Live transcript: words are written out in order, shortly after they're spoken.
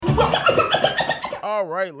All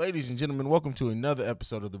right, ladies and gentlemen, welcome to another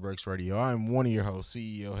episode of The Breaks Radio. I am one of your hosts,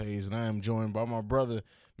 CEO Hayes, and I am joined by my brother,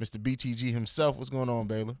 Mr. BTG himself. What's going on,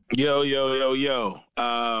 Baylor? Yo.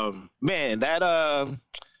 Man, damn,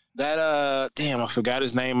 I forgot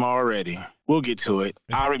his name already. We'll get to it.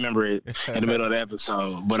 I'll remember it in the middle of the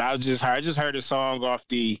episode. But I just heard a song off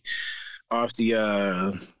the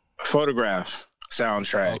Photograph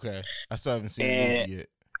soundtrack. Okay. I still haven't seen the movie yet.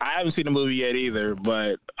 I haven't seen the movie yet either,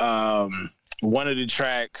 but one of the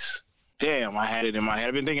tracks, damn, I had it in my head.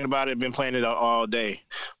 I've been thinking about it, been playing it all day.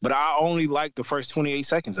 But I only like the first 28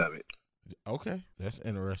 seconds of it. Okay, that's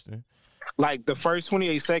interesting. Like, the first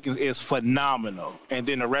 28 seconds is phenomenal. And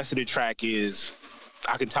then the rest of the track is,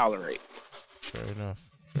 I can tolerate. Fair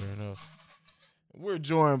enough. We're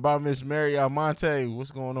joined by Miss Mary Almonte.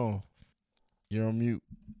 What's going on? You're on mute.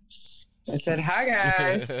 I said, hi,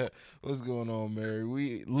 guys. What's going on, Mary?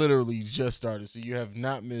 We literally just started, so you have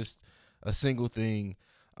not missed a single thing.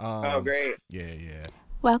 Oh, great. Yeah.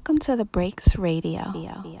 Welcome to The Breaks Radio.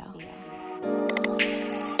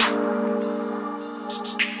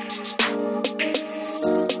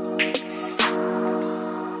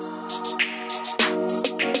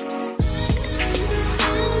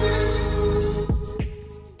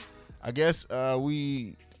 I guess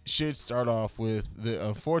we should start off with the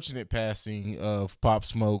unfortunate passing of Pop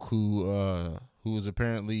Smoke, who was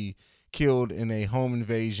apparently killed in a home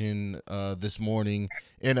invasion this morning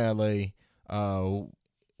in LA.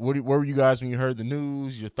 Where were you guys when you heard the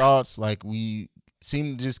news? Your thoughts? Like, we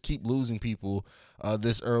seem to just keep losing people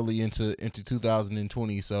this early into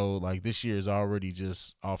 2020. So, like, this year is already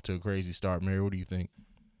just off to a crazy start. Mary, what do you think?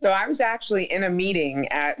 So I was actually in a meeting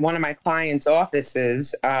at one of my clients'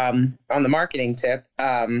 offices on the marketing tip.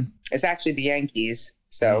 It's actually the Yankees.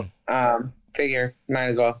 So figure, might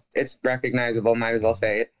as well. It's recognizable. Might as well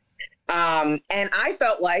say it. And I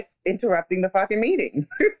felt like interrupting the fucking meeting.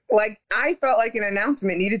 Like, I felt like an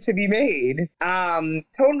announcement needed to be made.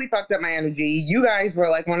 Totally fucked up my energy. You guys were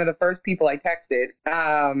like one of the first people I texted.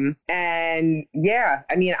 And yeah,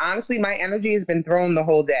 I mean, honestly, my energy has been thrown the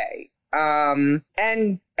whole day.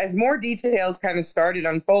 And as more details kind of started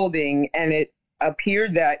unfolding, and it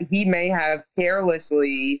appeared that he may have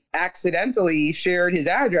carelessly, accidentally shared his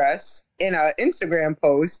address in an Instagram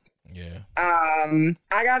post. Yeah.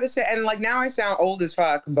 I gotta say, and like, now I sound old as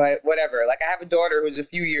fuck, but whatever. Like, I have a daughter who's a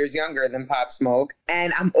few years younger than Pop Smoke,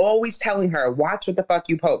 and I'm always telling her, watch what the fuck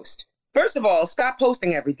you post. First of all, stop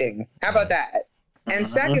posting everything. How about that? And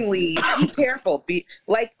secondly, be careful. Be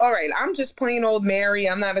like, all right, I'm just plain old Mary.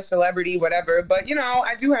 I'm not a celebrity, whatever. But, you know,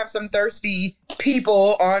 I do have some thirsty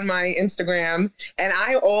people on my Instagram. And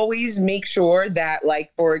I always make sure that,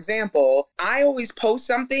 like, for example, I always post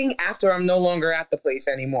something after I'm no longer at the place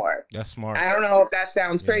anymore. That's smart. I don't know if that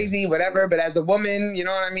sounds crazy, whatever. But as a woman, you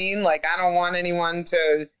know what I mean? Like, I don't want anyone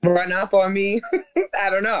to run up on me.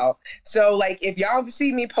 I don't know. So, like, if y'all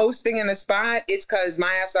see me posting in a spot, it's because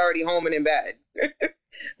my ass already home and in bed.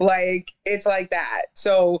 Like, it's like that.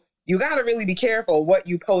 So you got to really be careful what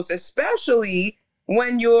you post, especially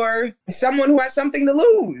when you're someone who has something to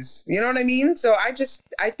lose. You know what I mean? So I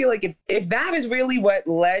feel like if that is really what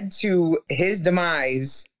led to his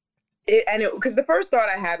demise, because the first thought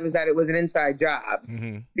I had was that it was an inside job.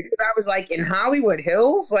 Mm-hmm. Because I was like, in Hollywood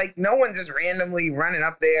Hills, like, no one's just randomly running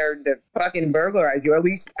up there to fucking burglarize you. Or at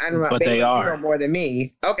least, I don't know. But they are. You know more than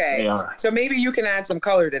me. Okay. They are. So maybe you can add some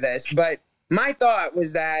color to this. But my thought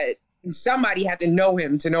was that somebody had to know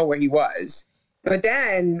him to know where he was. But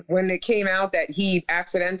then when it came out that he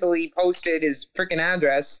accidentally posted his freaking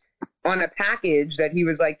address on a package that he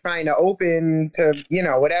was like trying to open to, you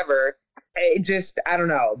know, whatever, it just, I don't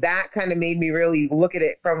know, that kind of made me really look at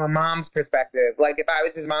it from a mom's perspective. Like, if I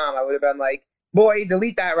was his mom, I would have been like, boy,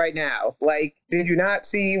 delete that right now. Like, did you not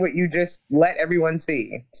see what you just let everyone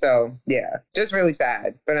see? So yeah, just really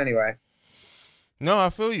sad. But anyway. No,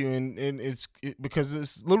 I feel you, and because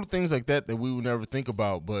it's little things like that we would never think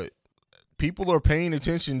about, but people are paying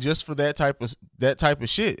attention just for that type of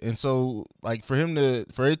shit, and so, like, for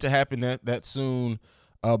it to happen that soon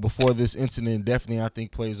before this incident, definitely I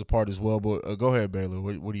think plays a part as well. But go ahead, Baylor.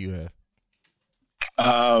 What do you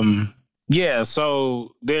have? Yeah.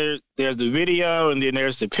 So there's the video, and then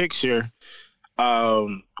there's the picture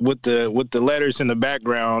with the letters in the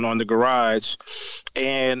background on the garage,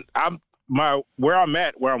 and where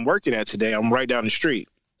I'm working at today, I'm right down the street,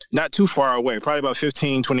 not too far away, probably about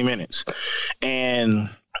 15, 20 minutes. And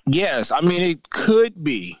yes, I mean, it could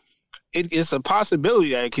be, it's a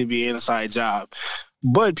possibility that it could be an inside job,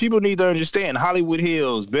 but people need to understand Hollywood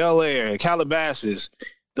Hills, Bel Air, Calabasas,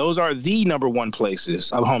 those are the number one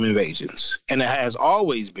places of home invasions. And it has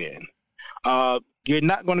always been. You're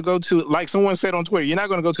not going to go to, like someone said on Twitter, you're not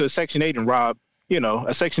going to go to a Section 8 and rob,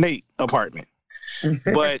 a Section 8 apartment.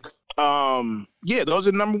 But yeah, those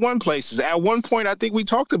are number one places. At one point, I think we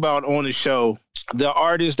talked about on the show the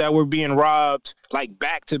artists that were being robbed like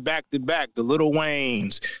back to back to back. The Lil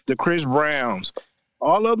Waynes, the Chris Browns,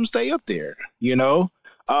 all of them stay up there.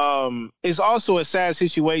 It's also a sad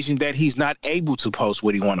situation that he's not able to post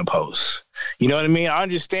what he want to post. You know what I mean? I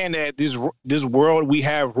understand that this world, we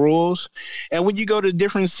have rules, and when you go to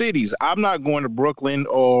different cities, I'm not going to Brooklyn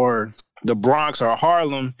or the Bronx or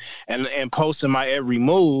Harlem and posting my every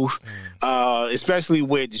move, especially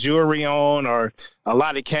with jewelry on or a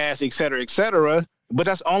lot of cash, et cetera, et cetera. But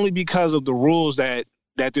that's only because of the rules that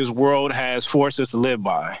this world has forced us to live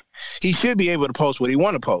by. He should be able to post what he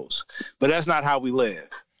want to post, but that's not how we live.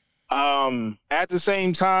 At the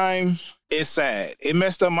same time, it's sad. It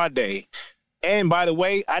messed up my day. And by the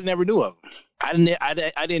way, I never knew of him.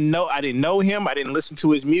 I didn't know him. I didn't listen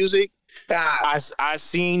to his music. I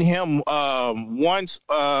seen him once.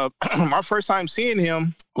 My first time seeing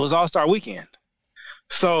him was All-Star Weekend.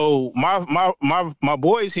 So my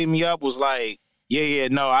boys hit me up, was like,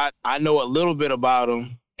 no, I know a little bit about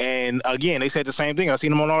him. And again, they said the same thing. I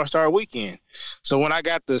seen him on All-Star Weekend. So when I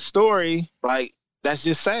got the story, like, that's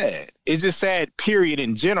just sad. It's just sad, period,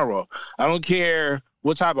 in general. I don't care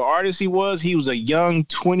what type of artist he was. He was a young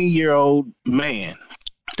 20-year-old man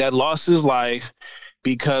that lost his life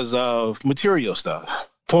because of material stuff.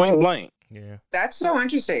 Point blank. Yeah. That's so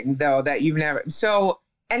interesting, though, that you've never. So,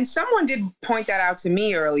 and someone did point that out to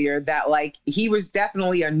me earlier, that like he was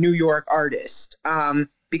definitely a New York artist,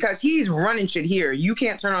 because he's running shit here. You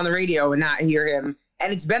can't turn on the radio and not hear him.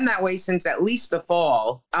 And it's been that way since at least the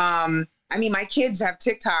fall. I mean, my kids have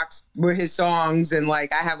TikToks with his songs, and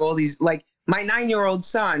like I have all these, like my 9-year-old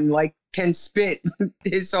son like can spit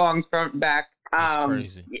his songs from back. That's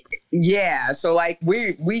crazy. Yeah, so like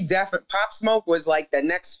we definitely, Pop Smoke was like the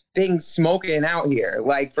next thing smoking out here,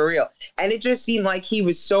 like for real. And it just seemed like he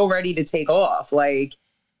was so ready to take off. Like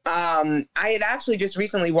I had actually just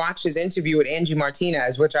recently watched his interview with Angie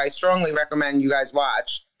Martinez, which I strongly recommend you guys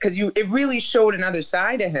watch, because it really showed another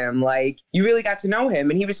side of him. Like you really got to know him,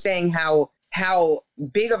 and he was saying how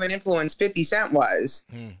big of an influence 50 Cent was.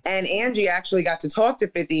 And Angie actually got to talk to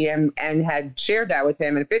 50 and had shared that with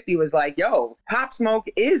him. And 50 was like, yo, Pop Smoke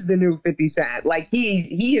is the new 50 Cent. Like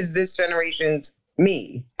he is this generation's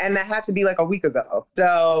me. And that had to be like a week ago.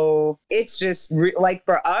 So it's just like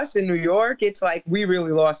for us in New York, it's like we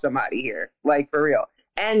really lost somebody here, like for real.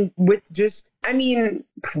 And with just, I mean,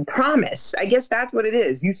 promise. I guess that's what it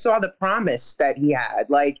is. You saw the promise that he had.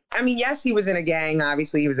 Like, I mean, yes, he was in a gang.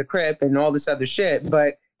 Obviously, he was a Crip and all this other shit.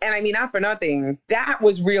 But, and I mean, not for nothing, that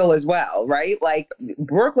was real as well, right? Like,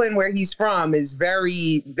 Brooklyn, where he's from, is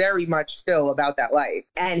very, very much still about that life.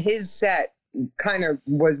 And his set kind of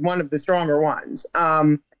was one of the stronger ones.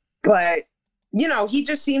 But you know, he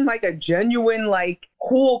just seemed like a genuine, like,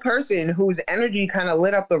 cool person whose energy kind of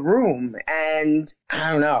lit up the room. And I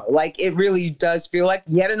don't know, like, it really does feel like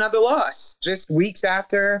yet another loss, just weeks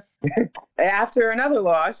after another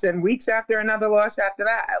loss, and weeks after another loss after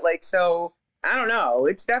that. Like, so I don't know.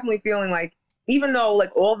 It's definitely feeling like, even though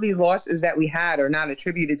like all these losses that we had are not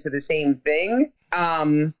attributed to the same thing,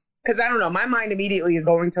 because I don't know, my mind immediately is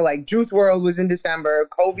going to like Juice WRLD was in December,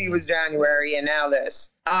 Kobe was January, and now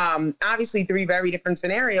this. Obviously 3 very different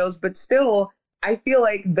scenarios, but still, I feel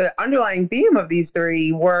like the underlying theme of these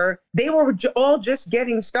 3 were all just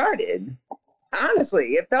getting started.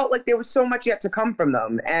 Honestly, it felt like there was so much yet to come from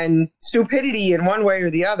them, and stupidity in one way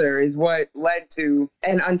or the other is what led to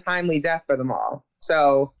an untimely death for them all.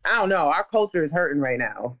 So I don't know, our culture is hurting right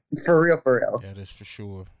now, for real. Yeah, that's for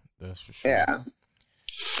sure. That's for sure. Yeah.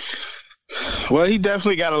 Well, he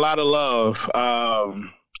definitely got a lot of love,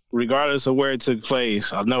 regardless of where it took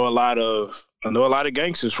place. I know a lot of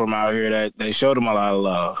gangsters from out here that showed him a lot of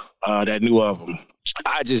love, that knew of him.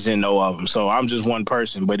 I just didn't know of him, so I'm just one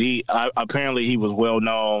person. But apparently he was well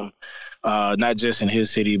known, not just in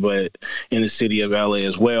his city, but in the city of LA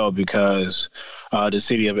as well, because the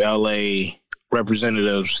city of LA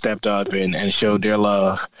representatives stepped up and showed their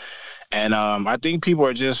love. And I think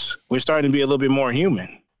we're starting to be a little bit more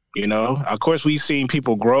human. You know, of course, we've seen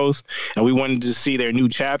people growth and we wanted to see their new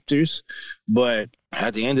chapters. But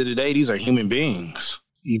at the end of the day, these are human beings.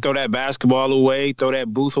 You throw that basketball away, throw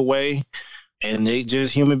that booth away, and they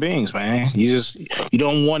just human beings, man. You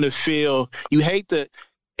don't want to feel, you hate that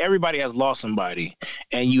everybody has lost somebody,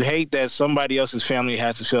 and you hate that somebody else's family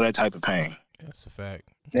has to feel that type of pain. That's a fact.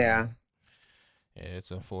 Yeah. Yeah,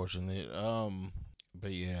 it's unfortunate.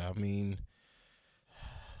 But yeah, I mean,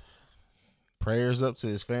 prayers up to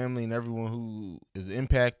his family and everyone who is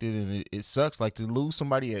impacted. And it sucks. Like, to lose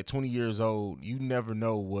somebody at 20 years old, you never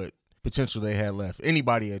know what potential they had left.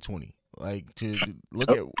 Anybody at 20. Like, to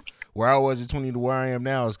look at where I was at 20 to where I am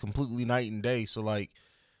now is completely night and day. So, like,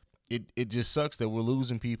 it just sucks that we're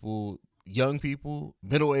losing people, young people,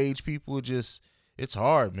 middle-aged people. It's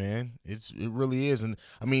hard, man. It really is. And,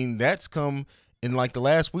 I mean, that's come in, like, the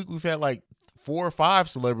last week we've had, like, 4 or 5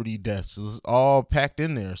 celebrity deaths. It's all packed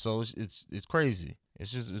in there. So it's crazy.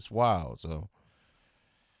 It's wild. So,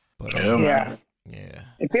 but yeah.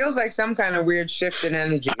 It feels like some kind of weird shift in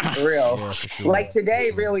energy, for real. Yeah, for sure. Like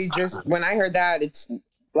today, really, just when I heard that, it's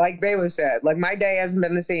like Baylor said, like my day hasn't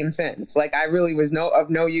been the same since. Like I really was of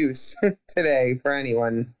no use today for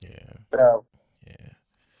anyone. Yeah. So. Yeah.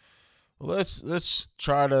 Well, let's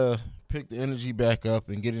try to pick the energy back up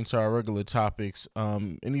and get into our regular topics.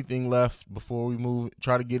 Anything left before we move?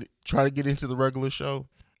 Try to get into the regular show.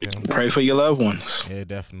 Yeah. Pray for your loved ones. Yeah,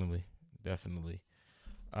 definitely.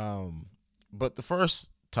 But the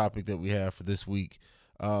first topic that we have for this week,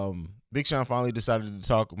 Big Sean finally decided to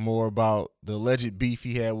talk more about the alleged beef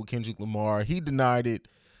he had with Kendrick Lamar. He denied it.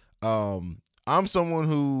 I'm someone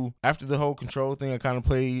who, after the whole Control thing, I kind of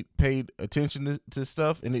paid attention to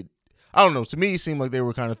stuff, and I don't know. To me, it seemed like they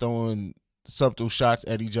were kind of throwing subtle shots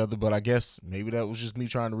at each other, but I guess maybe that was just me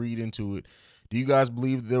trying to read into it. Do you guys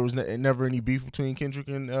believe there was never any beef between Kendrick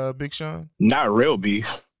and Big Sean? Not real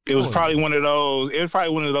beef. It was probably one of those. It was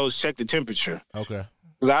probably one of those check the temperature. Okay.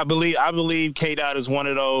 Because I believe K-Dot is one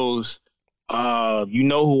of those. You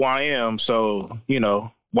know who I am, so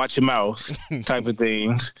watch your mouth type of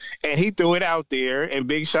things. And he threw it out there, and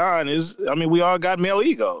Big Sean is, I mean, we all got male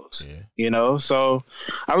egos, so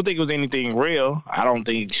I don't think it was anything real. I don't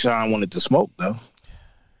think Sean wanted to smoke, though.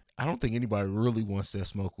 I don't think anybody really wants that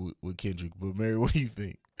smoke with Kendrick, but Mary, what do you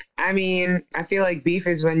think? I mean, I feel like beef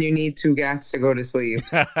is when you need 2 cats to go to sleep.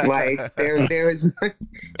 Like there was,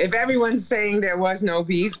 if everyone's saying there was no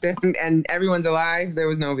beef, then and everyone's alive, there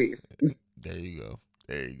was no beef. There you go.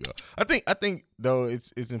 I think though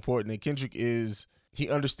it's important that Kendrick he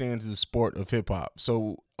understands the sport of hip hop.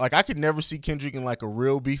 So like I could never see Kendrick in like a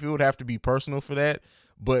real beef. It would have to be personal for that.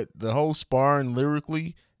 But the whole sparring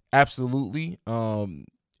lyrically, absolutely.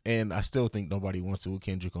 And I still think nobody wants to with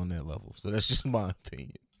Kendrick on that level. So that's just my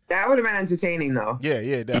opinion. That would have been entertaining though.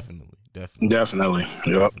 Yeah, definitely. Yep. Definitely.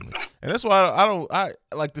 And that's why I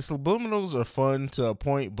like the subliminals are fun to a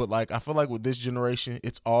point, but like I feel like with this generation,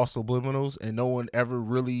 it's all subliminals and no one ever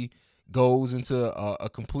really goes into a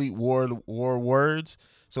complete war words.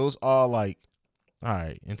 So it's all like, all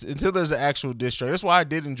right, until there's an actual diss track. That's why I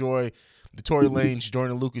did enjoy the Tory Lanez,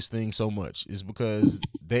 Jordan Lucas thing so much, is because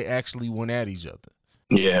they actually went at each other.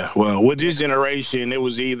 Yeah, well, with this generation,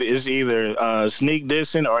 it's either sneak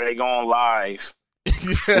dissing or they going live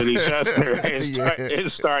with each other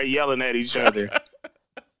and start yelling at each other.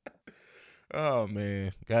 Oh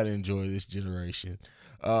man, gotta enjoy this generation.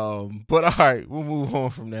 But all right, we'll move on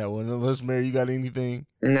from that one. Unless Mary, you got anything?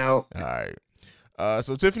 No. All right.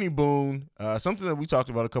 So Tiffany Boone, something that we talked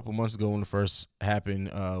about a couple months ago when it first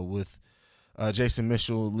happened with Jason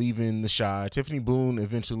Mitchell leaving the Chi. Tiffany Boone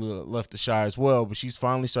eventually left the Chi as well, but she's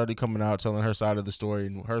finally started coming out, telling her side of the story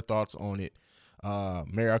and her thoughts on it.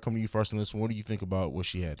 Mary, I'll come to you first on this one. What do you think about what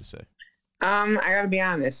she had to say? I gotta be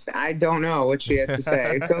honest. I don't know what she had to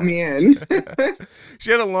say. Fill me in.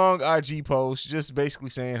 She had a long IG post just basically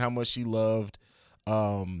saying how much she loved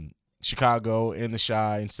Chicago and the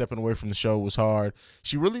Chi, and stepping away from the show was hard.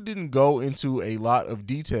 She really didn't go into a lot of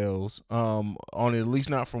details on it, at least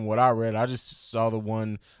not from what I read. I just saw the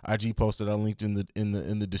one IG post that I linked in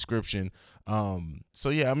the description. So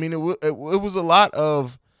yeah, I mean it was a lot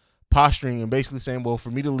of posturing and basically saying, well, for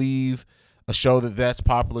me to leave a show that's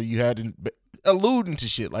popular, you had to alluding to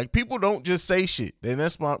shit. Like people don't just say shit, and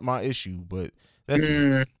that's my issue. But that's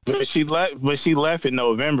it. But she left in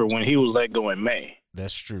November when he was let go in May.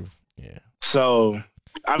 That's true. Yeah. So,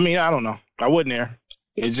 I mean, I don't know. I wasn't there.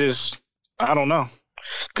 It just, I don't know.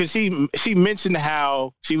 Because she mentioned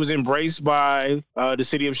how she was embraced by the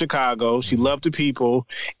city of Chicago. She loved the people.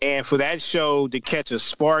 And for that show to catch a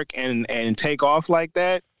spark and take off like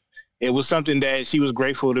that, it was something that she was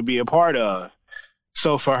grateful to be a part of.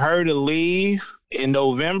 So for her to leave in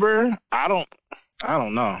November, I don't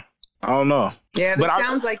know. Yeah, that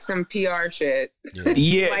sounds like some PR shit.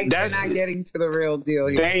 Yeah, like they're not getting to the real deal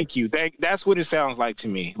here. Thank you. That's what it sounds like to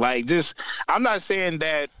me. Like, just, I'm not saying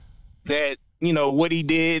that what he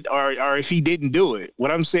did or if he didn't do it. What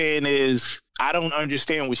I'm saying is I don't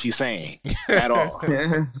understand what she's saying at all.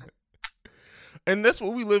 And that's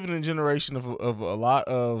what we live in a generation of a lot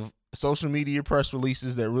of social media press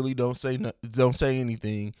releases that really don't say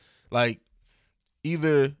anything. Like,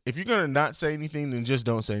 either if you're gonna not say anything, then just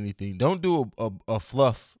don't say anything. Don't do a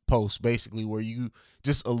fluff post basically where you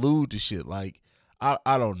just allude to shit. Like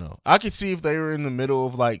I don't know. I could see if they were in the middle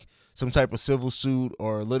of like some type of civil suit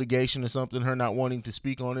or litigation or something, her not wanting to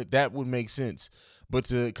speak on it, that would make sense. But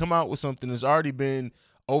to come out with something that's already been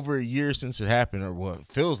over a year since it happened, or what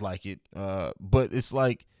feels like it, but it's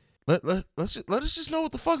like let us just know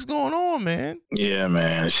what the fuck's going on, man. Yeah,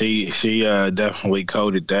 man. She definitely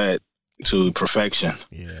coded that to perfection.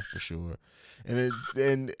 Yeah, for sure.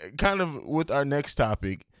 And kind of with our next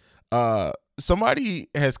topic, somebody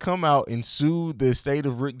has come out and sued the estate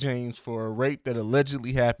of Rick James for a rape that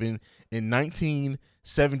allegedly happened in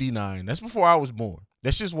 1979. That's before I was born.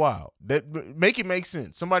 That's just wild. That make it make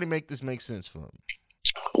sense. Somebody make this make sense for me.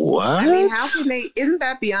 What? I mean, how can they? Isn't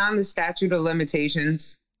that beyond the statute of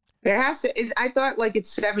limitations? There has to. I thought like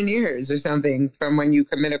it's 7 years or something from when you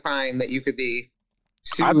commit a crime that you could be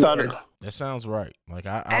sued. I thought it. That sounds right. Like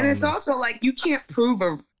and it's also like you can't prove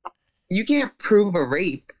a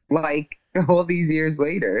rape like all these years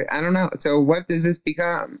later. I don't know. So what does this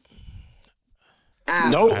become?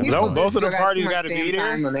 No, both of the parties got to be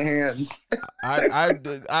there. On their hands.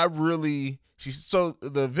 I really. So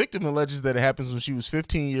the victim alleges that it happens when she was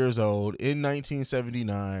 15 years old in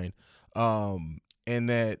 1979, and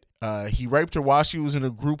that he raped her while she was in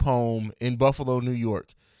a group home in Buffalo, New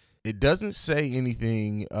York. It doesn't say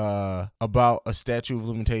anything about a statute of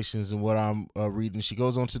limitations in what I'm reading. She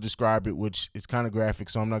goes on to describe it, which is kind of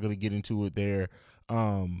graphic, so I'm not going to get into it there.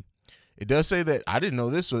 It does say that, I didn't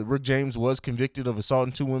know this, but Rick James was convicted of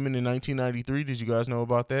assaulting 2 women in 1993. Did you guys know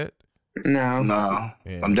about that? No.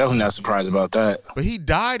 Yeah, I'm definitely not surprised about that. But he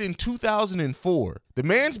died in 2004. The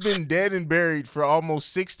man's been dead and buried for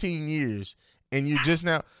almost 16 years, and you're just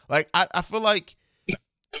now like I feel like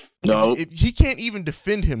if he can't even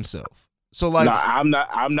defend himself. So like, no,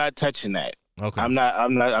 I'm not touching that. Okay. I'm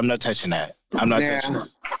not touching that. I'm not touching that.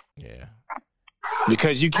 Yeah.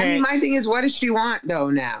 Because you can't. I mean, my thing is, what does she want though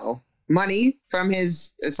now? Money from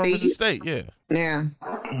his estate? From his estate, yeah. Yeah.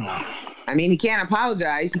 I mean, he can't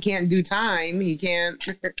apologize. He can't do time. He can't.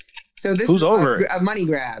 So this is a money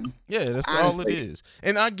grab. Yeah, that's honestly all it is.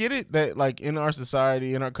 And I get it that like in our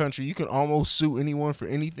society, in our country, you can almost sue anyone for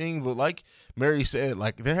anything. But like Mary said,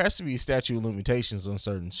 like there has to be a statute of limitations on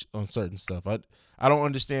certain stuff. I don't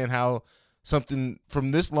understand how something from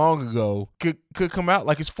this long ago could come out.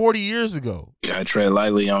 Like it's 40 years ago. Yeah, I tread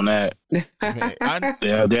lightly on that. Man,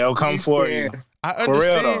 yeah, they'll come for you. I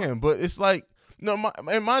understand, but it's like, no,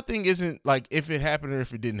 my thing isn't like if it happened or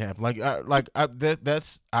if it didn't happen.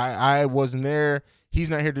 I wasn't there. He's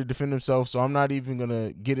not here to defend himself, so I'm not even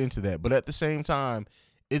gonna get into that. But at the same time,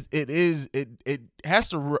 it has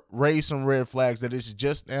to raise some red flags that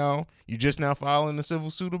you're just now filing a civil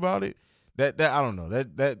suit about it. That I don't know,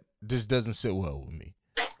 that just doesn't sit well with me.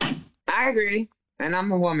 I agree. And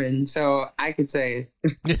I'm a woman, so I could say,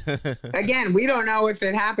 again, we don't know if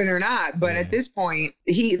it happened or not, but at this point,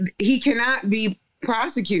 he cannot be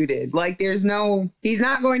prosecuted. Like he's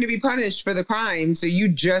not going to be punished for the crime. So you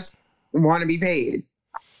just want to be paid.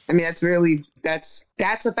 I mean, that's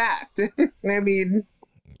a fact. I mean,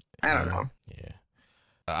 I don't know. Yeah.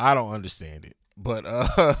 I don't understand it. But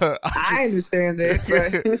I understand it.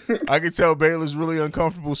 But I can tell Baylor's really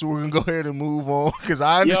uncomfortable, so we're gonna go ahead and move on because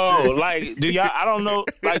I understand. Yo, like, do y'all? I don't know.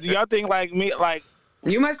 Like, do y'all think like me? Like,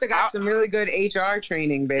 you must have got some really good HR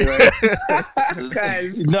training, Baylor.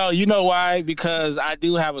 No, you know why? Because I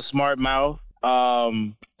do have a smart mouth,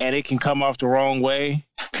 and it can come off the wrong way.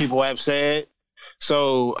 People have said,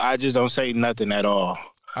 so I just don't say nothing at all.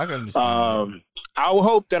 I can understand. I will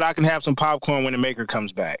hope that I can have some popcorn when the maker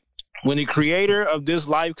comes back. When the creator of this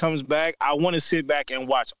life comes back, I want to sit back and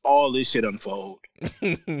watch all this shit unfold,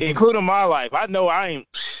 including my life. I know I ain't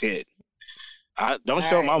shit. Don't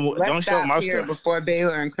show my stuff before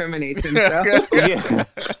Baylor incriminates himself. Yeah.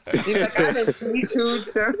 He's like, I didn't tweet,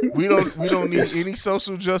 so. We don't need any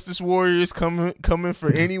social justice warriors coming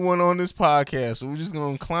for anyone on this podcast. So we're just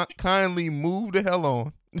gonna kindly move the hell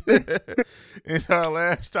on. In our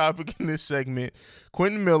last topic in this segment,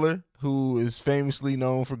 Quentin Miller, who is famously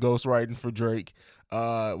known for ghostwriting for Drake,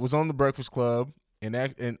 was on The Breakfast Club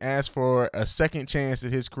and asked for a second chance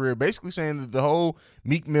at his career, basically saying that the whole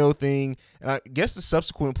Meek Mill thing, and I guess the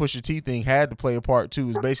subsequent Pusha T thing had to play a part too,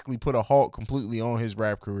 is basically put a halt completely on his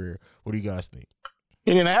rap career. What do you guys think?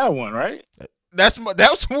 He didn't have one, right? That's what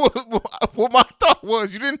my thought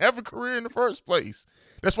was. You didn't have a career in the first place.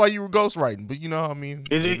 That's why you were ghostwriting. But you know, I mean,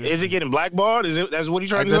 is it getting blackballed? That's what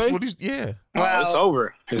he's trying to say? That's what he's Well, it's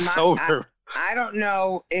over. It's over. I don't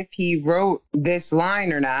know if he wrote this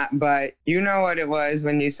line or not, but you know what it was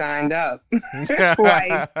when you signed up.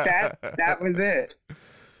 Like that was it.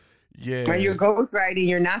 Yeah. When you're ghostwriting,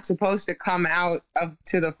 you're not supposed to come out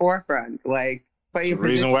to the forefront. Like, play your The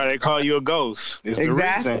reason why they call you a ghost is the reason.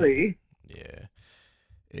 exactly. Yeah.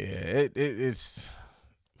 It's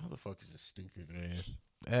motherfuckers are stupid, man.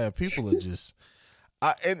 Yeah, people are just.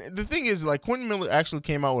 And the thing is, like, Quentin Miller actually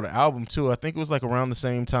came out with an album too. I think it was like around the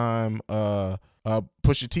same time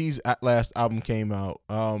Pusha T's last album came out.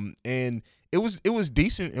 And it was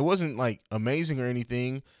decent. It wasn't like amazing or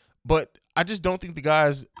anything, but I just don't think the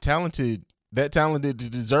guy's talented to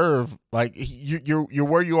deserve, like, you're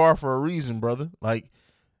where you are for a reason, brother. Like,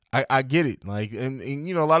 I get it. Like, and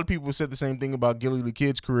you know, a lot of people said the same thing about Gilly the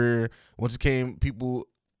Kid's career. Once it came, people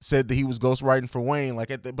said that he was ghostwriting for Wayne. Like,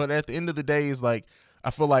 but at the end of the day, is like, I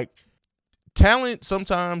feel like talent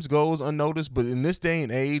sometimes goes unnoticed, but in this day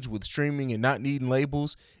and age with streaming and not needing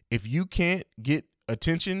labels, if you can't get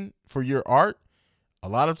attention for your art, a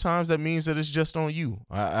lot of times that means that it's just on you.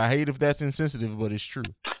 I hate if that's insensitive, but it's true.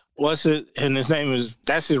 What's it? And his name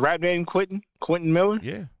that's his rap name, Quentin Miller?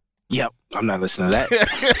 Yeah. Yep. I'm not listening to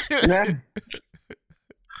that.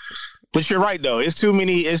 But you're right though. It's too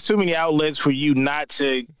many outlets for you not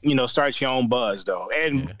to, start your own buzz though.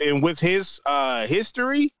 And with his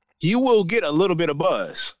history, you will get a little bit of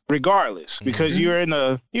buzz regardless, because you're in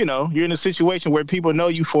a situation where people know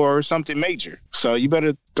you for something major. So you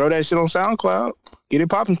better throw that shit on SoundCloud. Get it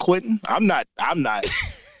popping, Quentin. I'm not.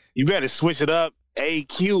 You better switch it up,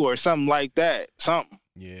 AQ or something like that. Something.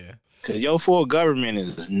 Yeah. Cause your full government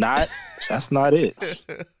is not. That's not it.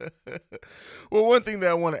 Well, one thing that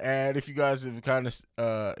I want to add, if you guys have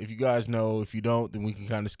if you guys know, if you don't, then we can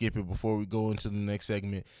kind of skip it before we go into the next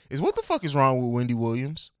segment. Is what the fuck is wrong with Wendy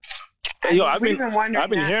Williams? Hey, yo, I've been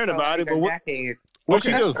hearing about it, but what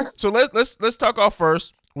you do? So let's talk off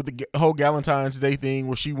first with the whole Galentine's Day thing,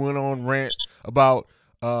 where she went on rant about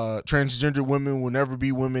transgender women will never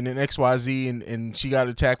be women in XYZ, and she got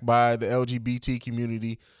attacked by the LGBT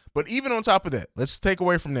community. But even on top of that, let's take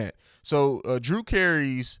away from that. So Drew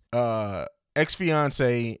Carey's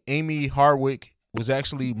ex-fiance, Amy Hardwick, was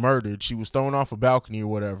actually murdered. She was thrown off a balcony or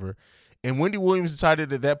whatever. And Wendy Williams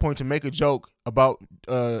decided at that point to make a joke about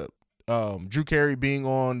Drew Carey being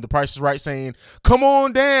on The Price is Right, saying, "Come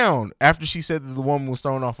on down," after she said that the woman was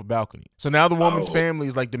thrown off a balcony. So now the woman's family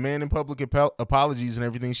is like demanding public apologies and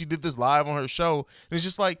everything. She did this live on her show. And it's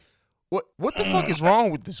just like, what the fuck is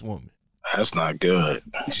wrong with this woman? That's not good.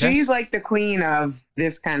 She's like the queen of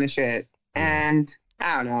this kind of shit. And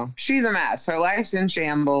I don't know. She's a mess. Her life's in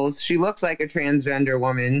shambles. She looks like a transgender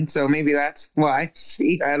woman. So maybe that's why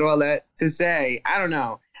she had all that to say. I don't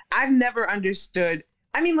know. I've never understood.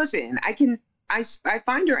 I mean, listen, I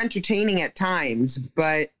find her entertaining at times,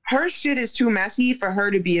 but her shit is too messy for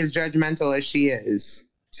her to be as judgmental as she is.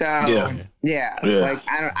 So yeah. Like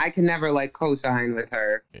I can never like co-sign with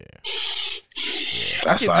her. Yeah.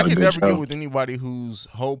 I can never get with anybody whose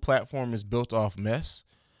whole platform is built off mess.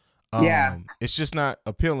 It's just not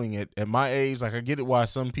appealing at my age. Like, I get it why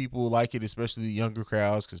some people like it, especially the younger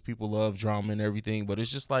crowds, because people love drama and everything. But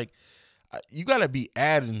it's just like, you got to be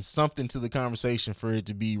adding something to the conversation for it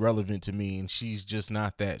to be relevant to me, and she's just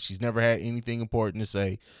not that. She's never had anything important to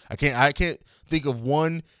say. I can't think of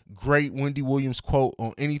one great Wendy Williams quote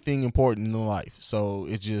on anything important in life. So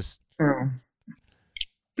it just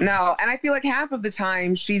No, and I feel like half of the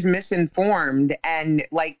time she's misinformed and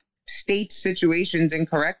like states situations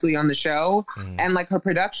incorrectly on the show, and like her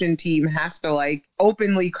production team has to like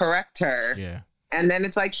openly correct her. Yeah. And then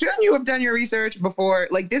it's like, shouldn't you have done your research before?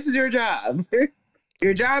 Like, this is your job.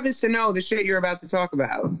 Your job is to know the shit you're about to talk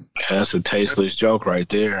about. That's a tasteless joke right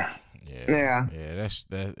there. Yeah.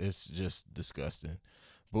 It's just disgusting.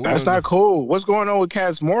 But that's not cool. What's going on with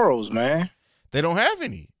cats' morals, man? They don't have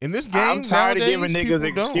any in this game. I'm tired nowadays, of giving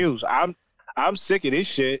niggas excuse. I'm sick of this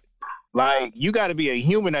shit. Like, you got to be a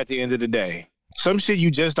human at the end of the day. Some shit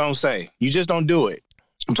you just don't say. You just don't do it.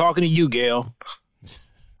 I'm talking to you, Gail.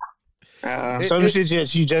 Some shit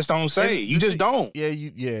you just don't say. You just don't. Yeah.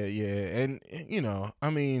 And I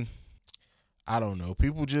mean, I don't know.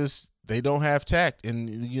 People just, they don't have tact,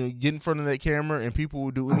 and get in front of that camera, and people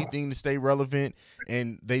will do anything to stay relevant,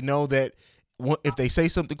 and they know that if they say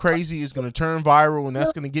something crazy, it's going to turn viral, and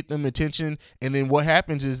that's going to get them attention. And then what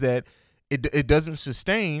happens is that it doesn't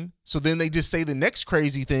sustain. So then they just say the next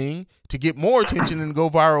crazy thing to get more attention and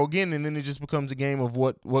go viral again. And then it just becomes a game of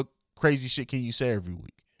what crazy shit can you say every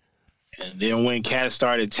week. And then when cats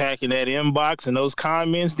started attacking that inbox and those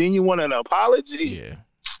comments, then you want an apology? Yeah.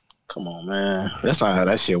 Come on, man. That's not how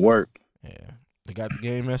that shit work. Yeah. They got the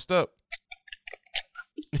game messed up.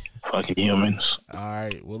 Fucking humans. All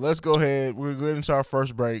right. Well, let's go ahead. We're going into our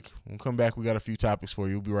first break. When we come back, we got a few topics for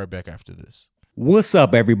you. We'll be right back after this. What's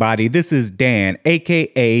up, everybody? This is Dan,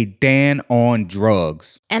 a.k.a. Dan on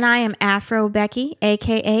Drugs. And I am Afro Becky,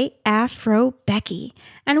 a.k.a. Afro Becky.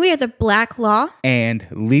 And we are the Black Law and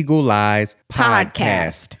Legal Lies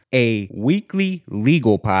Podcast, a weekly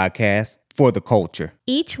legal podcast for the culture.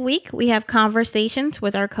 Each week, we have conversations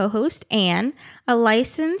with our co-host, Ann, a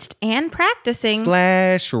licensed and practicing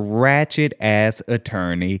 / ratchet ass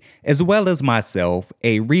attorney, as well as myself,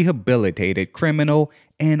 a rehabilitated criminal,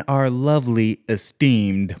 and our lovely,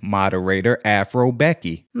 esteemed moderator, Afro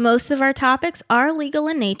Becky. Most of our topics are legal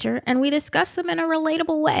in nature, and we discuss them in a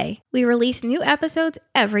relatable way. We release new episodes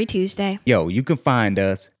every Tuesday. Yo, you can find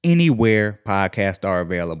us anywhere podcasts are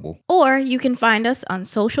available. Or you can find us on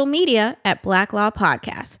social media at Black Law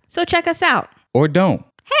Podcast. So check us out. Or don't.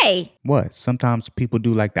 Hey! What? Sometimes people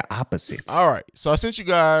do like the opposite. All right. So I sent you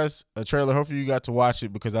guys a trailer. Hopefully you got to watch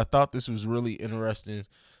it because I thought this was really interesting.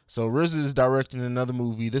 So RZA is directing another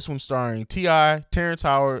movie. This one starring T.I., Terrence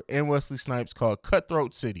Howard, and Wesley Snipes called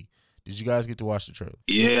Cutthroat City. Did you guys get to watch the trailer?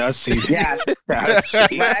 Yeah, I see. Yes.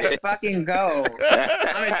 Let's fucking go.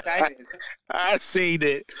 I'm excited. I seen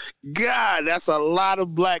it. God, that's a lot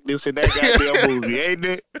of blackness in that goddamn movie, ain't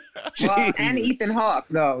it? Well, and Ethan Hawke,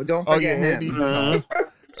 though. Don't forget him. Ethan Hawke.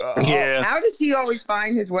 Yeah. How does he always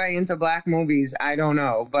find his way into black movies? I don't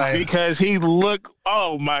know. But Because he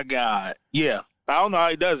oh my God. Yeah. I don't know how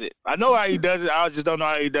he does it. I know how he does it. I just don't know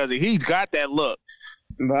how he does it. He's got that look.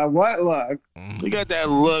 But what look? He got that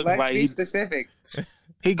look Let's like be specific.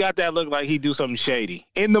 he got that look like he do something shady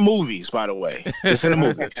in the movies. By the way, just in the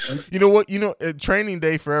movies. You know what? Training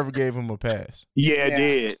Day forever gave him a pass. Yeah, it Yeah.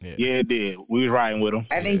 did. Yeah. Yeah, it did. We was riding with him.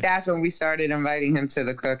 I think that's when we started inviting him to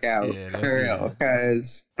the cookout. Yeah, that's For real. good.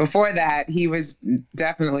 Because before that, he was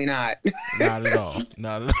definitely not. Not at all.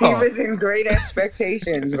 Not at He all. was in great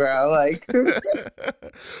expectations, bro. Like, and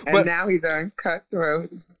But now he's on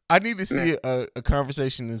Cutthroat. I need to see a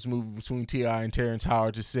conversation in this movie between T.I. and Terrence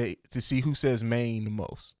Howard to see who says Maine the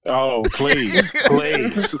most. Oh, please,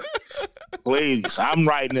 please, please! I'm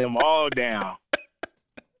writing them all down.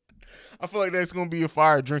 I feel like that's gonna be a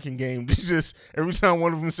fire drinking game. Just every time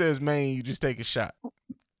one of them says Maine, you just take a shot.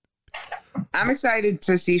 I'm excited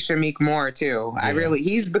to see Shameik Moore too. Yeah.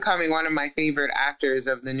 He's becoming one of my favorite actors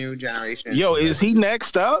of the new generation. Yo, is he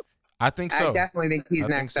next up? I think so. I definitely think he's I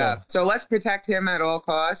think next so. up. So let's protect him at all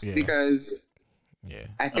costs Yeah. because Yeah.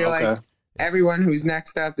 I feel Okay. like everyone who's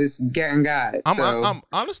next up is getting got. I'm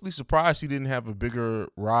honestly surprised he didn't have a bigger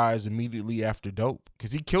rise immediately after Dope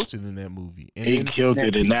because he killed it in that movie. And He then killed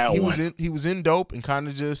it in that he one. was in Dope and kind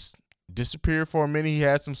of just disappeared for a minute. He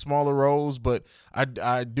had some smaller roles, but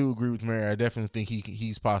I do agree with Mary. I definitely think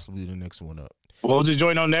he's possibly the next one up. What was the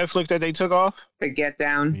joint on Netflix that they took off? The Get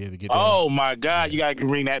Down. Yeah, to get Oh my God, you gotta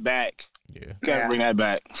bring that back. yeah, You gotta Yeah. bring that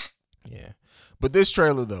back. yeah. But this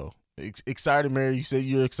trailer though, excited, Mary. You said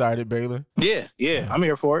you're excited, Baylor. Yeah, I'm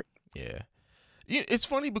here for it. Yeah. It's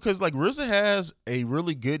funny because like RZA has a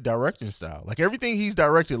really good directing style. Like everything he's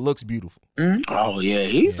directed looks beautiful. Oh yeah,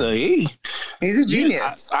 he's He's a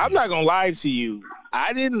genius. I'm not gonna lie to you.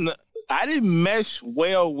 I didn't mesh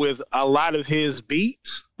well with a lot of his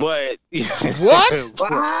beats, but What?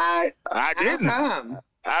 What? I How didn't. come?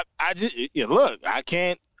 I just look. I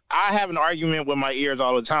can't. I have an argument with my ears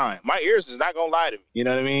all the time. My ears is not gonna lie to me. You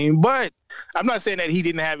know what I mean? But I'm not saying that he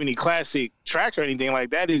didn't have any classic tracks or anything like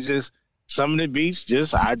that. It's just some of the beats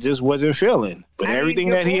I just wasn't feeling. But I mean, everything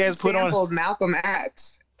the that he boy has put on. sampled Malcolm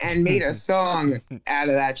X and made a song out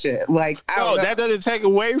of that shit. Like, I No, don't know. that doesn't take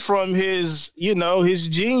away from his, his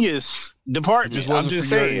genius It department. just I'm wasn't just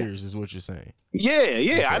for saying. your ears, is what you're saying.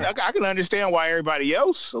 Yeah. Okay. I can understand why everybody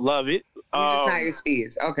else love it. It's not your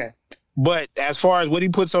steez. Okay. But as far as what he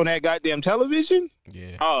puts on that goddamn television,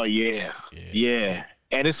 Yeah. oh yeah.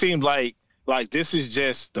 And it seems like this is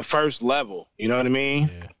just the first level. You know what I mean?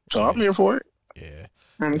 Yeah. So I'm here for it. Yeah.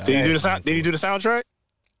 I'm Yeah. Did he excited. do the sound? Did he do the soundtrack?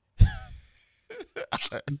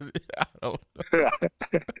 I don't know.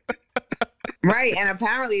 Right, and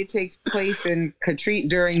apparently it takes place in Katrina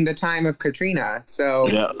during the time of Katrina. So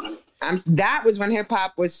Yeah. that was when hip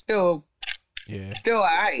hop was still Yeah.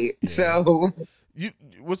 alright. Yeah. So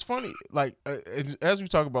What's funny, like as we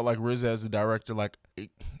talk about like RZA as a director, like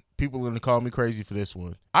people are gonna call me crazy for this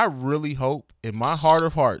one. I really hope, in my heart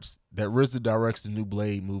of hearts, that RZA directs the new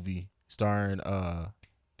Blade movie starring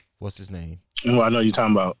what's his name? Well, I know you're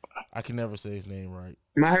talking about. I can never say his name right.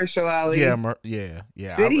 Mahershala Ali. Yeah.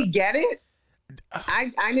 Did he get it?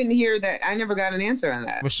 I didn't hear that. I never got an answer on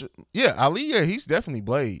that. Yeah, Ali. Yeah, he's definitely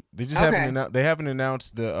Blade. They just Okay. haven't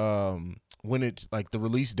announced the when it's like the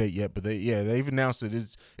release date yet, but they've announced it.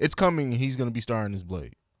 It's coming. He's gonna be starring as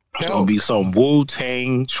Blade. There's gonna be some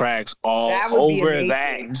Wu-Tang tracks all over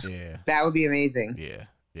that. Yeah, that would be amazing. Yeah.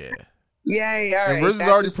 Yay! All right. And Riz has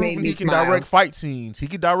already proven he can direct fight scenes. He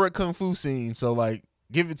can direct kung fu scenes. So like,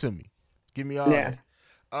 give it to me. Give me all. Yes.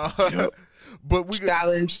 But we got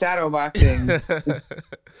challenge shadow boxing.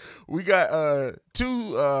 We got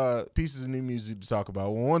two pieces of new music to talk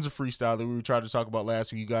about. Well, one's a freestyle that we tried to talk about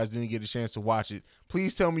last week. You guys didn't get a chance to watch it.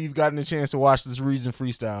 Please tell me you've gotten a chance to watch this Reason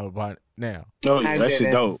freestyle by now. Oh yeah, that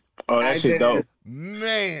shit dope. Oh, that shit dope.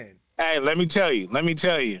 Man. Hey, let me tell you.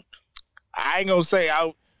 I ain't gonna say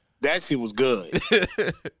that shit was good.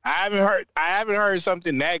 I haven't heard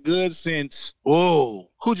something that good since who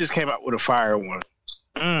just came out with a fire one?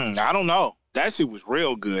 I don't know. That shit was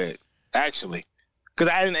real good, actually. Cause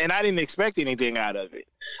I didn't expect anything out of it.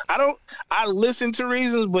 I listened to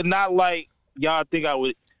Reasons, but not like y'all think I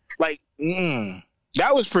would. Like,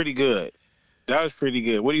 that was pretty good.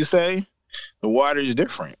 What do you say? The water is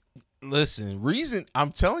different. Listen, Reason.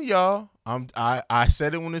 I'm telling y'all. I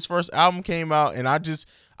said it when his first album came out, and I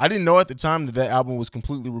didn't know at the time that album was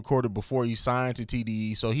completely recorded before he signed to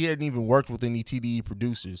TDE, so he hadn't even worked with any TDE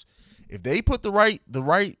producers. If they put the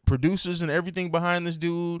right producers and everything behind this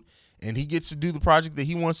dude, and he gets to do the project that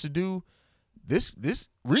he wants to do, this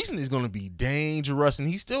Reason is going to be dangerous. And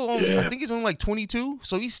he's still only, I think he's only like 22,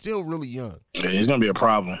 so he's still really young. Yeah, it's going to be a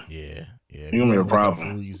problem. Yeah. It's going to be a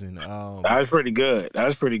problem. Reason. That was pretty good.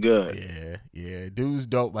 Yeah. Dude's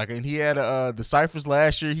dope. Like, and he had the Cyphers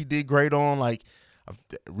last year. He did great on. Like,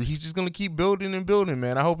 he's just going to keep building and building,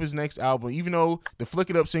 man. I hope his next album, even though the Flick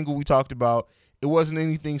It Up single we talked about, it wasn't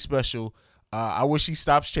anything special. I wish he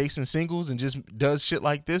stops chasing singles and just does shit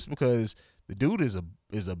like this, because the dude is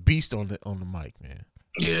a beast on the mic, man.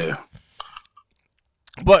 Yeah.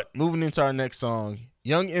 But moving into our next song,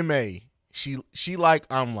 Young M.A. She like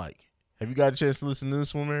I'm like. Have you got a chance to listen to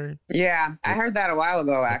this one, Mary? Yeah, I heard that a while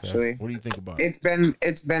ago. Actually, what do you think about it? It's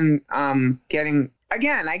been getting,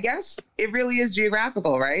 again, I guess it really is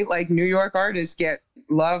geographical, right? Like New York artists get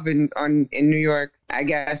love in New York, I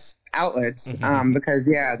guess, outlets. Because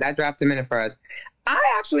that dropped a minute for us. I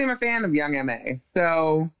actually am a fan of Young M.A.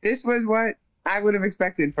 So this was what I would have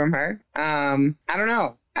expected from her. I don't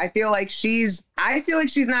know. I feel like she's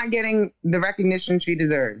not getting the recognition she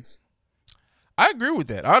deserves. I agree with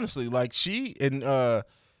that, honestly. Like, she and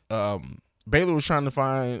Baylor was trying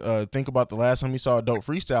to think about the last time he saw a dope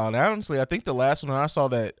freestyle, and honestly, I think the last one I saw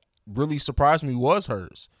that really surprised me was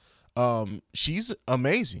hers. She's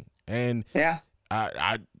amazing, and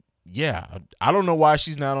I don't know why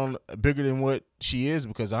she's not on bigger than what she is,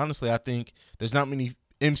 because honestly, I think there's not many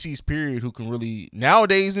MCs period who can really,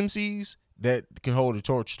 nowadays MCs, that can hold a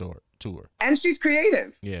torch to her. And she's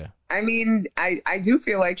creative. Yeah. I mean, I do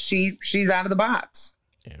feel like she's out of the box.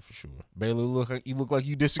 Yeah, for sure. Baylor, you look like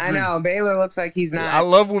you disagree. I know, Baylor looks like he's not. I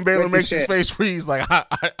love when Baylor makes his face freeze. Like,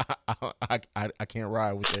 I can't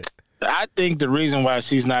ride with it. I think the reason why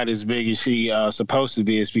she's not as big as she supposed to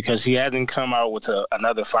be is because she hasn't come out with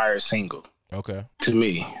another fire single. Okay. To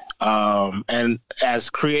me, and as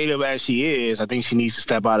creative as she is, I think she needs to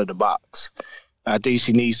step out of the box. I think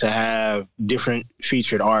she needs to have different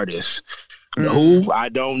featured artists. Who? I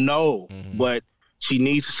don't know. But she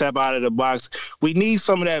needs to step out of the box. We need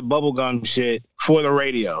some of that bubblegum shit for the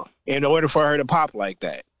radio in order for her to pop like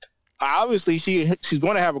that. Obviously, she's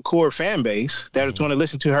going to have a core fan base that is going to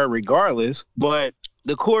listen to her regardless, but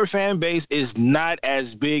the core fan base is not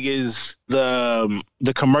as big as the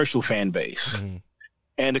commercial fan base.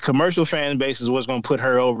 And the commercial fan base is what's going to put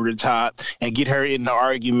her over the top and get her into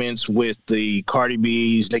arguments with the Cardi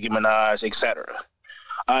B's, Nicki Minaj, etc.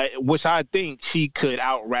 Which I think she could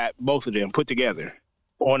out-rap both of them put together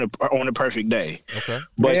on a perfect day. Okay.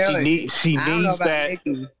 But really? she needs that.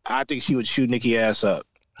 Nicki. I think she would shoot Nicki ass up.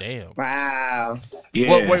 Damn. Wow.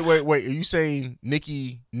 Yeah. Wait. Are you saying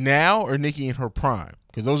Nicki now or Nicki in her prime?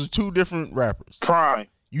 Because those are two different rappers. Prime.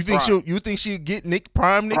 You think she'll get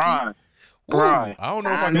Prime Nicki? Prime. Ooh, I don't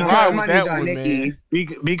know if I can ride with that one, man.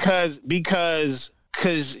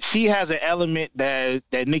 Because she has an element that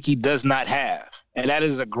Nicki does not have, and that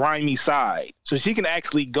is a grimy side. So she can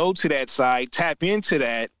actually go to that side, tap into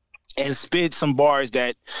that, and spit some bars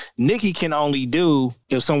that Nicki can only do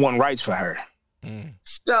if someone writes for her.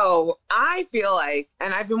 So I feel like,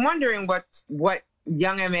 and I've been wondering what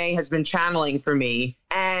Young M.A. has been channeling for me,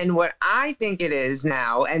 and what I think it is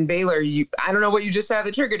now, and Baylor, I don't know what you just said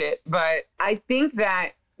that triggered it, but I think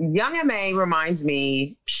that Young M.A. reminds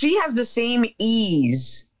me, she has the same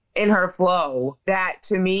ease in her flow that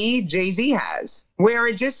to me Jay-Z has, where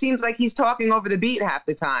it just seems like he's talking over the beat half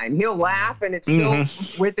the time. He'll laugh and it's still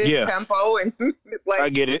within tempo and like I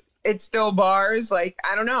get it. It's still bars. Like,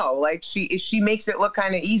 I don't know. Like she makes it look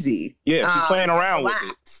kind of easy. Yeah, she's playing around with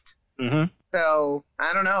it. So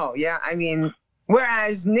I don't know. Yeah, I mean,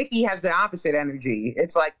 whereas Nicki has the opposite energy.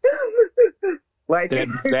 It's like like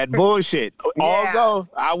that bullshit. Yeah. Although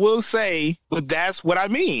I will say, but that's what I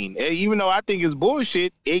mean. Even though I think it's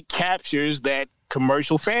bullshit, it captures that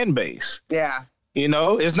commercial fan base. Yeah. You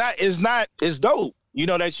know, it's dope. You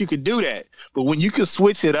know that you could do that, but when you can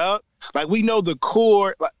switch it up, like we know the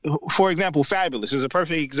core. Like, for example, Fabulous is a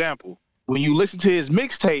perfect example. When you listen to his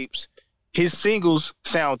mixtapes, his singles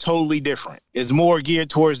sound totally different. It's more geared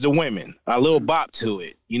towards the women, a little bop to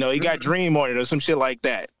it. You know, he got Dream on it or some shit like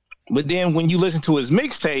that. But then when you listen to his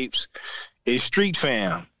mixtapes, it's Street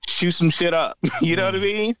Fam, shoot some shit up. You know what I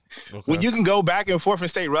mean? Okay. When you can go back and forth and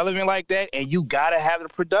stay relevant like that, and you gotta have the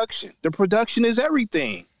production. The production is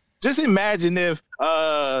everything. Just imagine if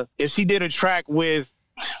she did a track with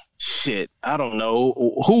shit, I don't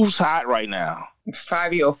know, who's hot right now?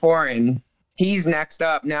 Fabio Foreign. He's next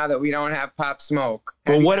up now that we don't have Pop Smoke.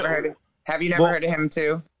 Have you never heard of him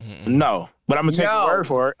too? No, but I'm gonna take your word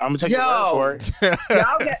for it.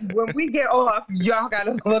 When we get off, y'all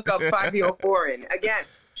gotta look up Fabio Foreign. Again,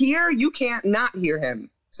 here you can't not hear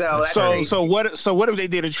him. So what if they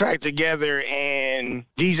did a track together and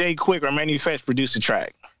DJ Quick or Manny Fetch produced a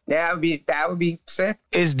track? That would be sick.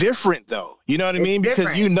 It's different though. You know what I mean? Because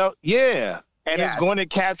different. And it's going to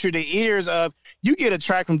capture the ears of. You get a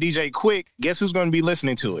track from DJ Quick, guess who's going to be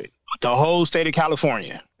listening to it? The whole state of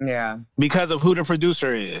California. Yeah. Because of who the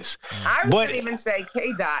producer is. I would even say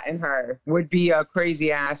K-Dot and her would be a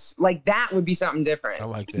crazy ass. Like, that would be something different. I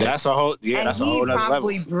like that. That's a whole, that's a whole other level. And he'd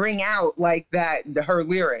probably bring out, like, her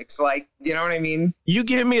lyrics. Like, you know what I mean? You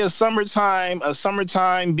give me a summertime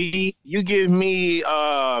beat. You give me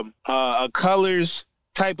a Colors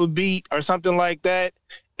type of beat or something like that.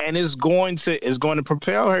 And it's going to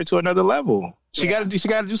propel her to another level. She got to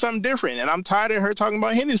do something different, and I'm tired of her talking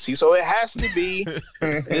about Hennessy. So it has to be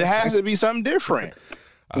something different.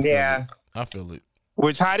 I feel it.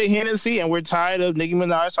 We're tired of Hennessy, and we're tired of Nicki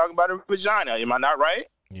Minaj talking about her vagina. Am I not right?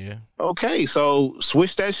 Yeah. Okay, so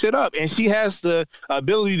switch that shit up, and she has the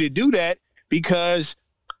ability to do that because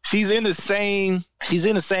she's in the same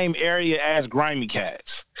area as Grimy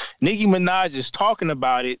Cats. Nicki Minaj is talking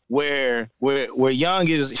about it where Young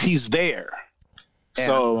is. She's there. Yeah.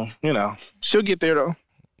 So, you know, she'll get there, though.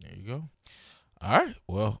 There you go. All right.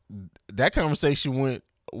 Well, that conversation went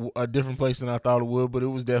a different place than I thought it would, but it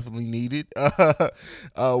was definitely needed. We're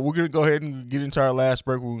going to go ahead and get into our last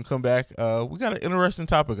break. We're going to come back. We got an interesting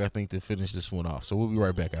topic, I think, to finish this one off. So we'll be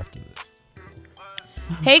right back after this.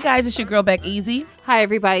 Hey guys, it's your girl Beck Easy. Hi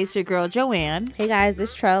everybody, it's your girl Joanne. Hey guys,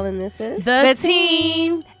 it's Trell and this is The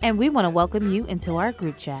Team. And we want to welcome you into our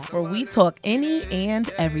group chat where we talk any and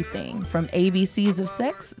everything from ABCs of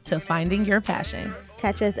sex to finding your passion.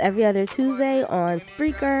 Catch us every other Tuesday on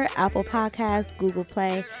Spreaker, Apple Podcasts, Google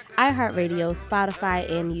Play, iHeartRadio,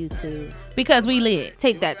 Spotify, and YouTube. Because we lit.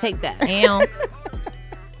 Take that.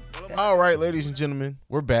 All right, ladies and gentlemen,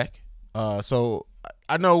 we're back. So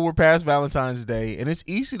I know we're past Valentine's Day, and it's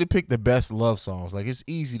easy to pick the best love songs. Like, it's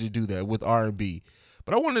easy to do that with R&B.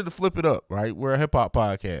 But I wanted to flip it up, right? We're a hip-hop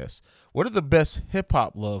podcast. What are the best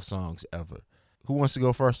hip-hop love songs ever? Who wants to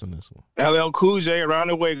go first on this one? LL Cool J, Around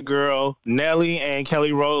the Way Girl, Nelly, and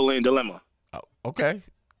Kelly Rowland, Dilemma. Oh, okay.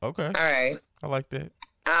 All right. I like that.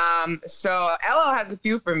 So LL has a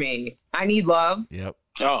few for me. I Need Love. Yep.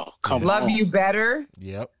 Oh, come on. Love You Better.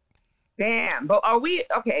 Yep. Damn, but are we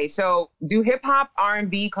okay? So do hip hop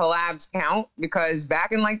R&B collabs count? Because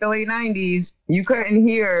back in like the late 90s, you couldn't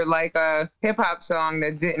hear like a hip hop song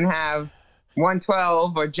that didn't have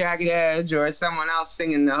 112 or Jagged Edge or someone else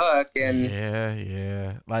singing the hook. And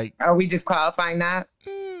yeah. Like, are we just qualifying that?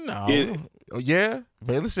 No. Yeah.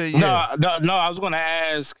 Baylor said yeah. No. I was gonna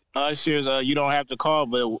ask Usher's "You Don't Have to Call,"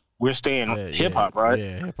 but we're staying hip hop, right?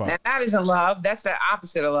 Yeah, hip hop. And that isn't love. That's the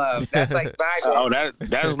opposite of love. That's like vibe.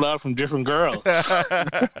 That's love from different girls. One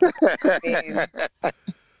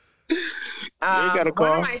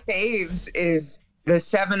of my faves is the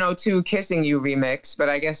 702 Kissing You remix, but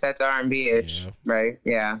I guess that's R&B-ish, right?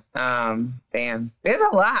 Yeah. Damn. There's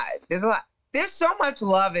a lot. There's so much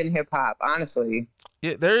love in hip hop, honestly.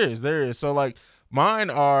 Yeah, there is. So like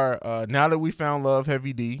mine are Now That We Found Love,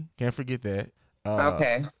 Heavy D. Can't forget that.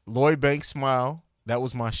 Okay. Lloyd Banks Smile. That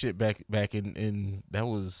was my shit back in that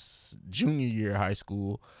was junior year of high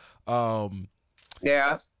school.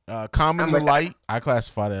 Yeah. Common the Light. I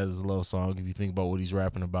classify that as a love song if you think about what he's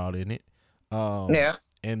rapping about in it. Yeah.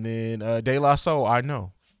 And then De La Soul, I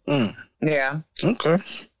Know. Yeah. Okay.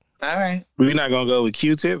 All right. We're not gonna go with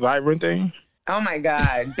Q-Tip, Vibrant Thing. Oh my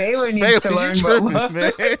God, Baylor needs to learn what love.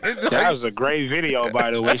 Man. That was a great video,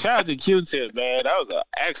 by the way. Shout out to Q-Tip, man. That was an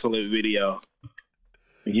excellent video.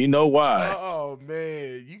 You know why? Oh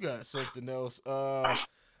man, you got something else.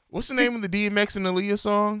 What's the name of the DMX and Aaliyah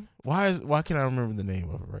song? Why can't I remember the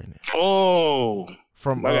name of it right now? Oh,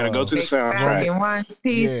 from I gotta go to the soundtrack. In one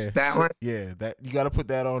piece, that one. Yeah, that you got to put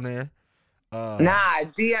that on there.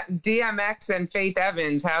 DMX and Faith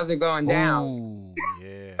Evans. How's it going down? Ooh,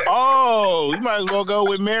 yeah. Oh, you might as well go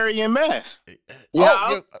with Mary and Meth.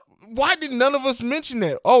 Yeah. Why did none of us mention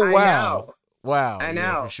that? Oh wow, wow. I know,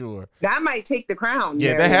 yeah, for sure. That might take the crown.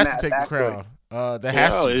 Yeah, that has to take the crown. That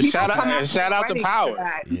has to. Shout out to Power.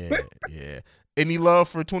 Yeah. Any love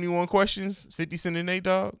for 21 Questions, 50 Cent and Nate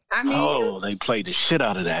Dogg? I mean, they played the shit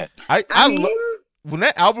out of that. When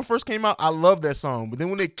that album first came out, I loved that song. But then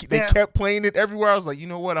when they kept playing it everywhere, I was like, you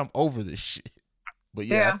know what? I'm over this shit. But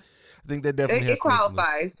I think that definitely has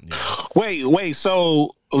qualifies. Yeah. Wait.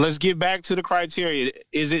 So let's get back to the criteria.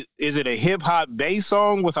 Is it a hip hop based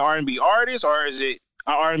song with an R&B artist, or is it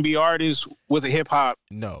an R&B artist with a hip hop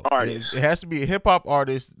artist? It has to be a hip hop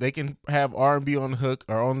artist. They can have R&B on the hook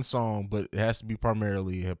or on the song, but it has to be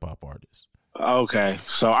primarily a hip hop artist. Okay,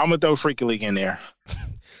 so I'm gonna throw Freaky Leak in there.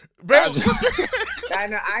 I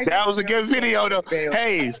know. That was a good video, though.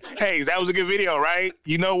 Hey, that was a good video, right?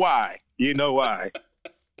 You know why?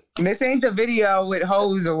 This ain't the video with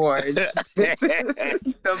Hose Awards. This is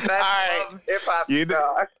the best hip hop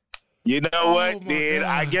song. You know what? Then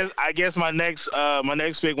I guess my next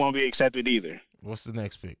pick won't be accepted either. What's the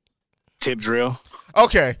next pick? Tip Drill.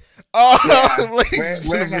 Okay.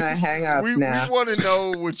 We're gonna hang up now. We want to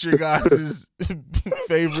know what your guys'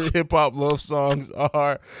 favorite hip hop love songs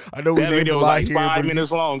are. I know we named a lot here, 5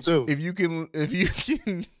 minutes long too. If you can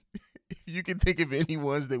think of any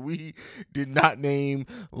ones that we did not name,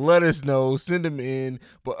 let us know. Send them in.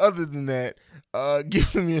 But other than that,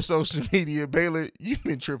 give them your social media. Baylor, you've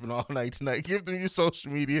been tripping all night tonight. Give them your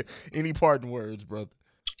social media. Any parting words, brother?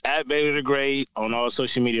 At Baylor the Great on all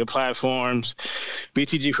social media platforms.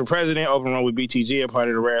 BTG for President, Open Run with BTG, a part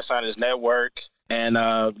of the Rare Science Network. And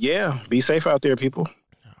be safe out there, people.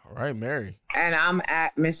 All right, Mary. And I'm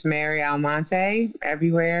at Miss Mary Almonte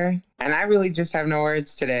everywhere. And I really just have no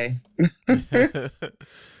words today.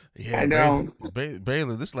 Yeah, I don't.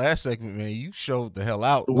 Baylor, this last segment, man, you showed the hell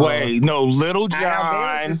out. Wait, no, Little John.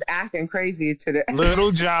 I know, just acting crazy today.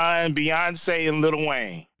 Little John, Beyonce, and Lil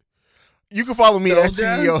Wayne. You can follow me at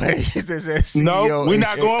CEO Hayes. That's no, we're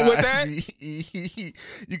not going with that.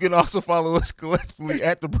 You can also follow us collectively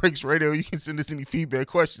at The Breaks Radio. You can send us any feedback,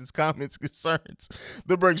 questions, comments, concerns.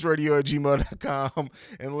 TheBreaksRadio@gmail.com.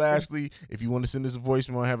 And lastly, if you want to send us a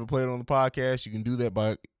voicemail and have it played on the podcast, you can do that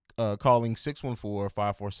by calling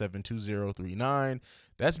 614-547-2039.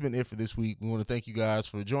 That's been it for this week. We want to thank you guys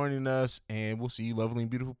for joining us, and we'll see you lovely and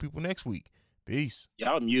beautiful people next week. Peace.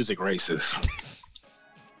 Y'all music racist.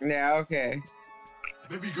 Yeah, okay.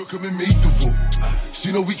 Baby girl, come and make the woo. She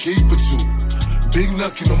know we keep it too. Big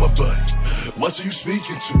knocking on my body. What are you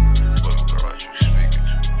speaking to?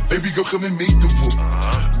 Baby girl, come and make the woo.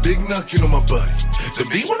 Big knocking on my body. The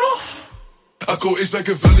beat went off. I go H like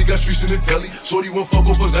a valley, got streets in the telly. Shorty won't fuck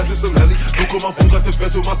over glass and some heli. Look on my phone, got the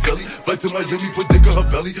fence on my celly. Flight to Miami, put dick on her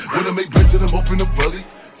belly. Wanna make bread till I'm open up belly.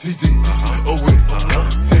 TD, oh wait,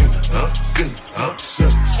 10, city,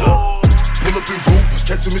 pull up in Rovers,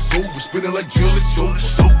 catching me sober, spinning like Jill, it's over.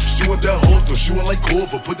 She want that hold though, she want like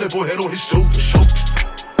Corva, put that boy head on his shoulder.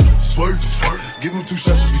 Swerving, give him 2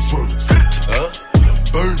 shots to be twirling.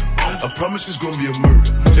 Burn, I promise it's gonna be a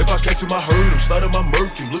murder. If I catch him, I hurt him, slide him, I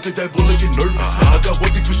murk him. Look at that bullet, get nervous. I got one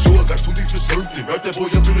thing for sure, I got 2 things for certain. Wrap that boy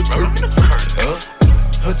up in the curtain.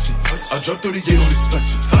 Touch it, I dropped 38 on this touch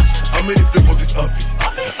it. I made it flip on this uppy.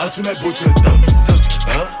 I turn that boy to a dumpy.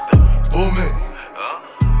 Oh man.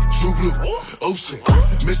 True blue, ocean,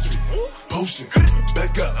 mystery, potion,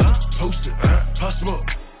 back up, toasted, hot smoke,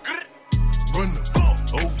 run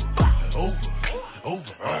up, over.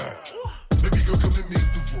 Baby girl, come and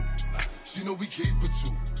make the woo. She know we keep it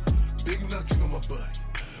too. Big knocking on my body.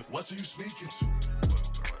 Watch who you speaking to.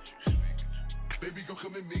 Baby girl,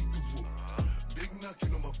 come and make the woo. Big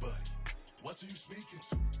knocking on my body. Watch who you speaking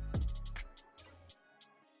to.